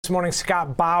morning.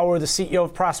 Scott Bauer, the CEO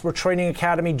of Prosper Trading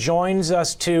Academy, joins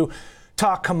us to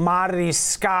talk commodities.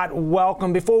 Scott,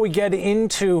 welcome. Before we get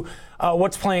into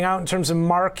what's playing out in terms of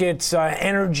markets,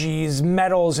 energies,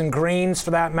 metals, and grains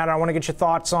for that matter, I want to get your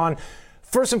thoughts on.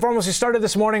 First and foremost, we started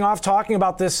this morning off talking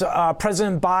about this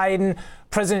President Biden,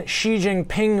 President Xi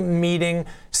Jinping meeting,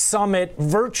 summit,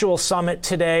 virtual summit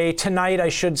tonight, I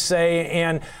should say,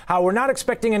 and how we're not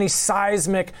expecting any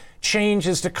seismic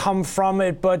changes to come from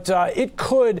it, but it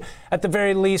could, at the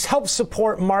very least, help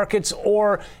support markets,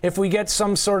 or if we get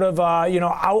some sort of,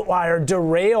 outlier,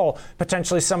 derail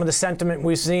potentially some of the sentiment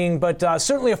we're seeing, but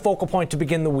certainly a focal point to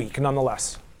begin the week,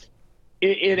 nonetheless.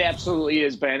 It absolutely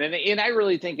is, Ben. And I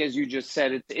really think, as you just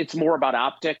said, it's more about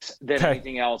optics than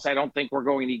anything else. I don't think we're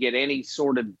going to get any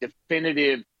sort of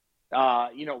definitive,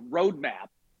 roadmap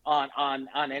on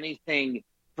anything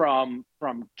from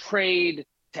trade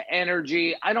to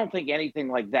energy. I don't think anything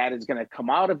like that is going to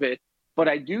come out of it. But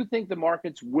I do think the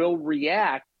markets will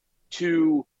react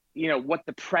to, what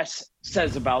the press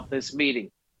says about this meeting.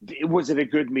 Was it a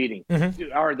good meeting?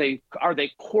 Mm-hmm. Are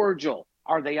they cordial?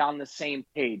 Are they on the same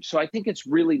page? So I think it's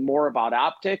really more about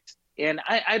optics. And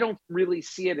I don't really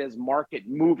see it as market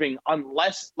moving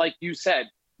unless, like you said,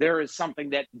 there is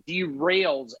something that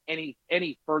derails any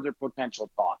further potential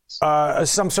thoughts.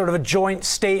 Some sort of a joint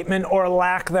statement or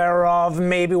lack thereof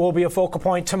maybe will be a focal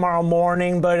point tomorrow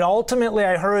morning. But ultimately,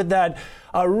 I heard that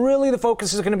really the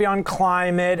focus is going to be on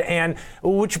climate, and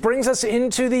which brings us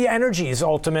into the energies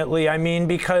ultimately. I mean,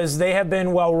 because they have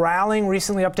been, rallying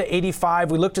recently up to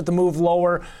 85. We looked at the move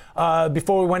lower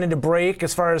before we went into break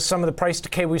as far as some of the price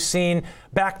decay we've seen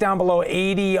back down below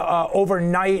 80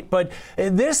 overnight. But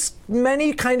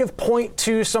many kind of point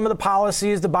to some of the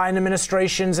policies the Biden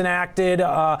administration's enacted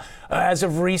as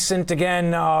of recent,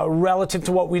 again, relative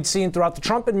to what we'd seen throughout the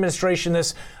Trump administration,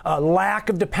 this lack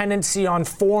of dependency on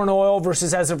foreign oil versus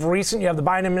as of recent, you have the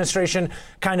Biden administration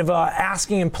kind of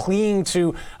asking and pleading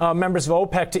to members of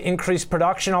OPEC to increase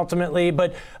production ultimately.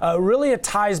 But really it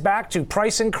ties back to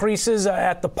price increases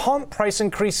at the pump, price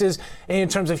increases in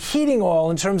terms of heating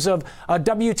oil, in terms of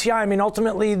WTI. I mean,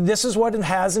 ultimately, this is what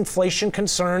has inflation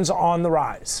concerns on the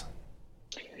rise.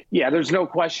 Yeah, there's no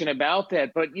question about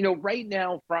that. But, right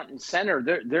now, front and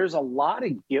center, there's a lot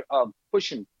of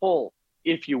push and pull,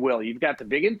 if you will. You've got the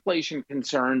big inflation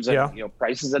concerns and,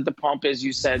 prices at the pump, as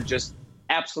you said, just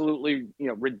absolutely,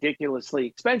 ridiculously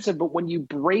expensive. But when you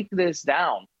break this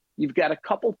down, you've got a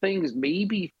couple things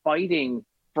maybe fighting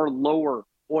for lower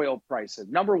oil prices.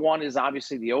 Number one is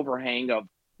obviously the overhang of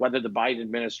whether the Biden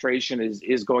administration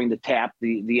is going to tap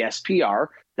the SPR.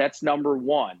 That's number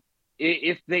one.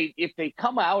 If they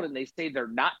come out and they say they're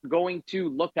not going to,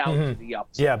 look out to the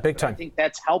upside. Yeah, big time. I think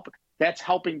that's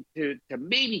helping to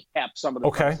maybe cap some of the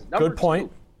prices. Good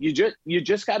point. Two, you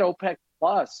just got OPEC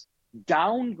Plus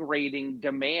downgrading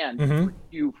demand for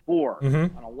Q4.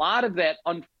 And a lot of that,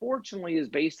 unfortunately, is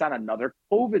based on another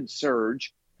COVID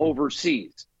surge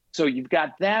overseas. So you've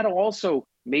got that also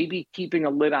maybe keeping a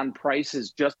lid on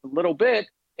prices just a little bit.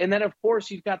 And then, of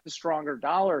course, you've got the stronger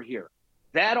dollar here.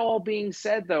 That all being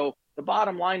said, though, the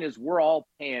bottom line is we're all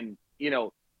paying,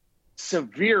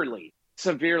 severely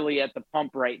at the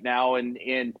pump right now. And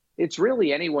it's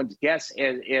really anyone's guess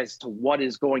as to what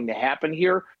is going to happen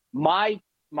here. My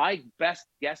best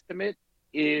guesstimate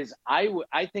is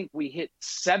I think we hit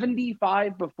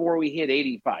 75 before we hit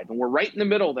 85. And we're right in the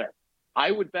middle there. I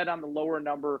would bet on the lower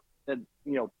number than,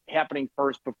 happening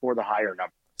first before the higher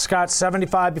number. Scott,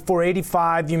 75 before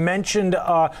 85. You mentioned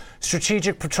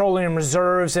strategic petroleum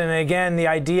reserves, and again, the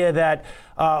idea that,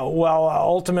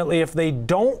 ultimately, if they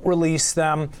don't release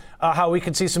them, how we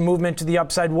could see some movement to the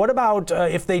upside. What about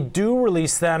if they do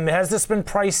release them? Has this been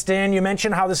priced in? You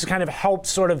mentioned how this kind of helped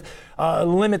sort of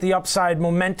limit the upside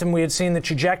momentum we had seen, the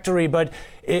trajectory, but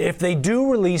if they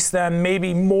do release them,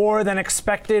 maybe more than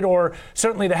expected, or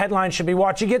certainly the headline should be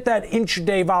watched. You get that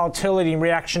intraday volatility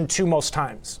reaction to most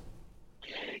times.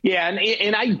 Yeah,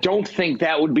 and I don't think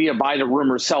that would be a buy the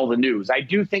rumor, sell the news. I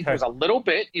do think there's a little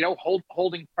bit,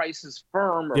 holding prices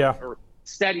firm or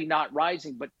steady, not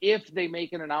rising. But if they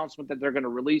make an announcement that they're going to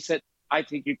release it, I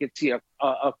think you could see a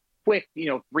quick,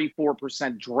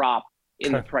 3-4% drop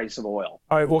in the price of oil.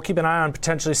 All right, we'll keep an eye on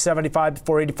potentially 75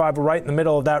 before 85. We're right in the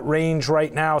middle of that range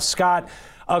right now. Scott,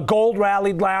 gold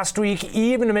rallied last week,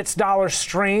 even amidst dollar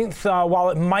strength. While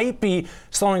it might be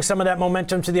slowing some of that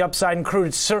momentum to the upside in crude,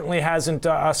 it certainly hasn't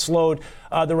slowed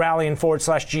the rally in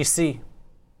forward/GC.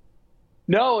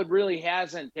 No, it really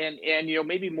hasn't. And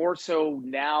maybe more so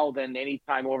now than any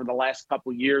time over the last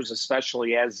couple of years,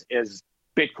 especially as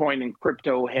Bitcoin and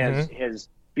crypto has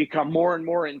become more and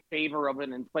more in favor of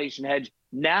an inflation hedge.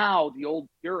 Now the old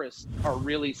purists are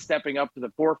really stepping up to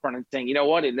the forefront and saying, you know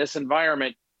what, in this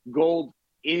environment, gold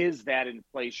is that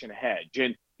inflation hedge.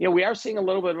 And, we are seeing a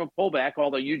little bit of a pullback,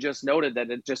 although you just noted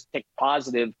that it just ticked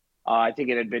positive. I think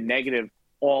it had been negative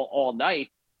all night.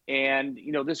 And,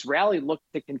 this rally looked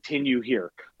to continue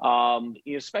here,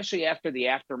 especially after the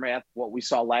aftermath, what we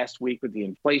saw last week with the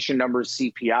inflation numbers,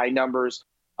 CPI numbers.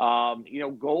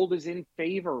 Gold is in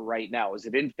favor right now. Is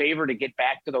it in favor to get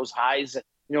back to those highs,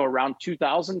 around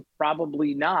 2000?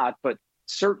 Probably not. But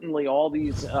certainly all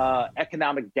these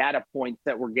economic data points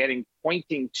that we're getting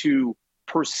pointing to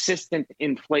persistent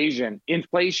inflation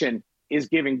is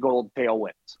giving gold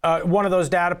tailwinds. One of those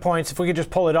data points, if we could just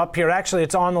pull it up here, actually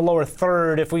it's on the lower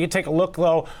third. If we could take a look,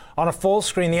 though, on a full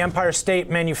screen, the Empire State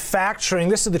Manufacturing,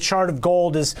 this is the chart of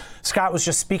gold as Scott was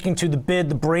just speaking to the bid,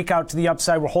 the breakout to the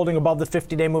upside. We're holding above the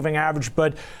 50-day moving average.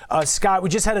 But, Scott, we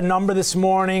just had a number this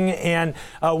morning, and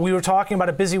we were talking about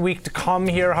a busy week to come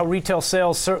here, how retail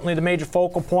sales, certainly the major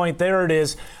focal point. There it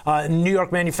is. New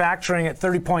York manufacturing at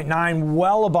 30.9,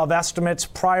 well above estimates,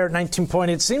 prior at 19.8.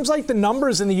 It seems like the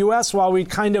numbers in the U.S., while we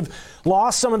kind of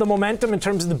lost some of the momentum in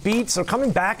terms of the beats, are coming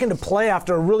back into play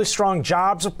after a really strong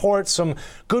jobs report, some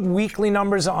good weekly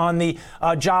numbers on the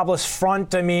jobless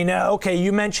front. I mean, okay,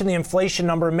 you mentioned the inflation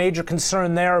number, a major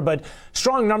concern there, but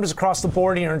strong numbers across the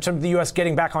board here in terms of the U.S.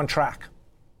 getting back on track.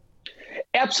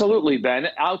 Absolutely, Ben.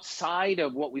 Outside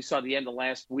of what we saw at the end of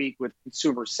last week with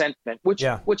consumer sentiment, which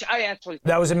I actually...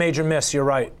 That was a major miss, you're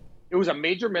right. It was a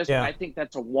major miss, but I think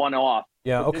that's a one-off.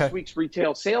 Yeah, okay. This week's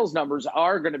retail sales numbers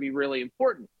are going to be really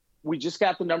important. We just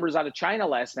got the numbers out of China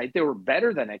last night. They were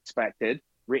better than expected.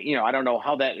 I don't know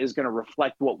how that is going to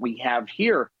reflect what we have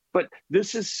here, but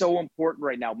this is so important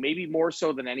right now, maybe more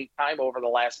so than any time over the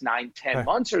last 9-10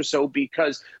 months or so,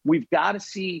 because we've got to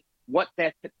see what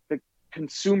the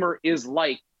consumer is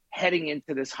like heading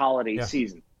into this holiday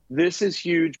season. This is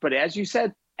huge, but as you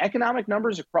said, economic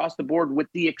numbers across the board, with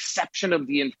the exception of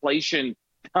the inflation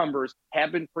numbers,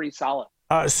 have been pretty solid.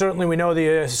 Certainly, we know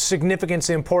the significance,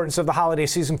 the importance of the holiday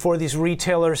season for these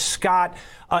retailers. Scott,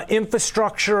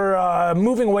 infrastructure,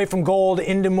 moving away from gold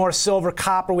into more silver,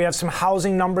 copper. We have some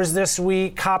housing numbers this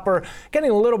week. Copper getting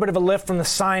a little bit of a lift from the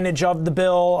signage of the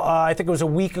bill. I think it was a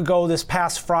week ago this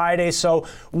past Friday. So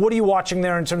what are you watching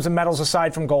there in terms of metals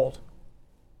aside from gold?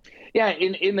 Yeah,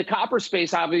 in the copper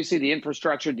space, obviously the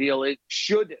infrastructure deal, it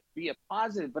should be a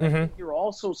positive, but I think you're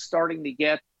also starting to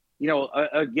get,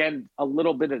 again, a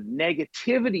little bit of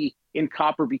negativity in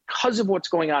copper because of what's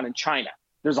going on in China.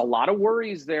 There's a lot of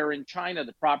worries there in China,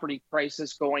 the property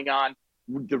crisis going on,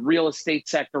 the real estate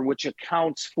sector, which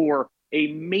accounts for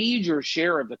a major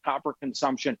share of the copper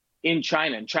consumption in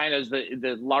China. And China is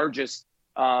the largest,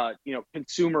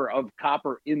 consumer of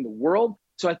copper in the world.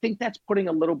 So I think that's putting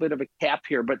a little bit of a cap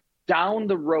here. But down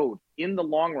the road, in the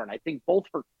long run, I think both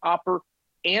for copper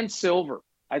and silver,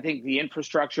 I think the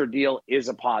infrastructure deal is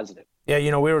a positive. Yeah,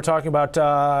 we were talking about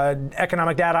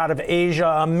economic data out of Asia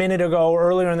a minute ago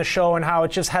earlier in the show, and how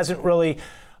it just hasn't really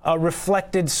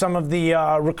reflected some of the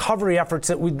recovery efforts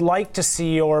that we'd like to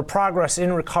see, or progress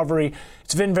in recovery.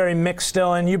 It's been very mixed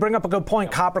still. And you bring up a good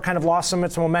point. Copper kind of lost some of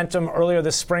its momentum earlier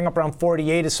this spring, up around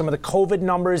 48, as some of the COVID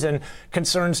numbers and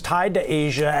concerns tied to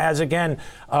Asia, as again,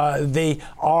 they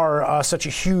are such a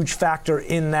huge factor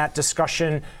in that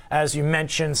discussion. As you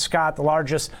mentioned, Scott, the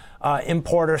largest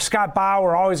importer. Scott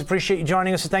Bauer, always appreciate you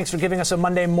joining us. And thanks for giving us a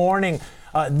Monday morning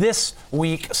this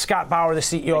week. Scott Bauer, the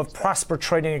CEO of Prosper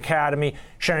Trading Academy,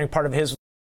 sharing part of his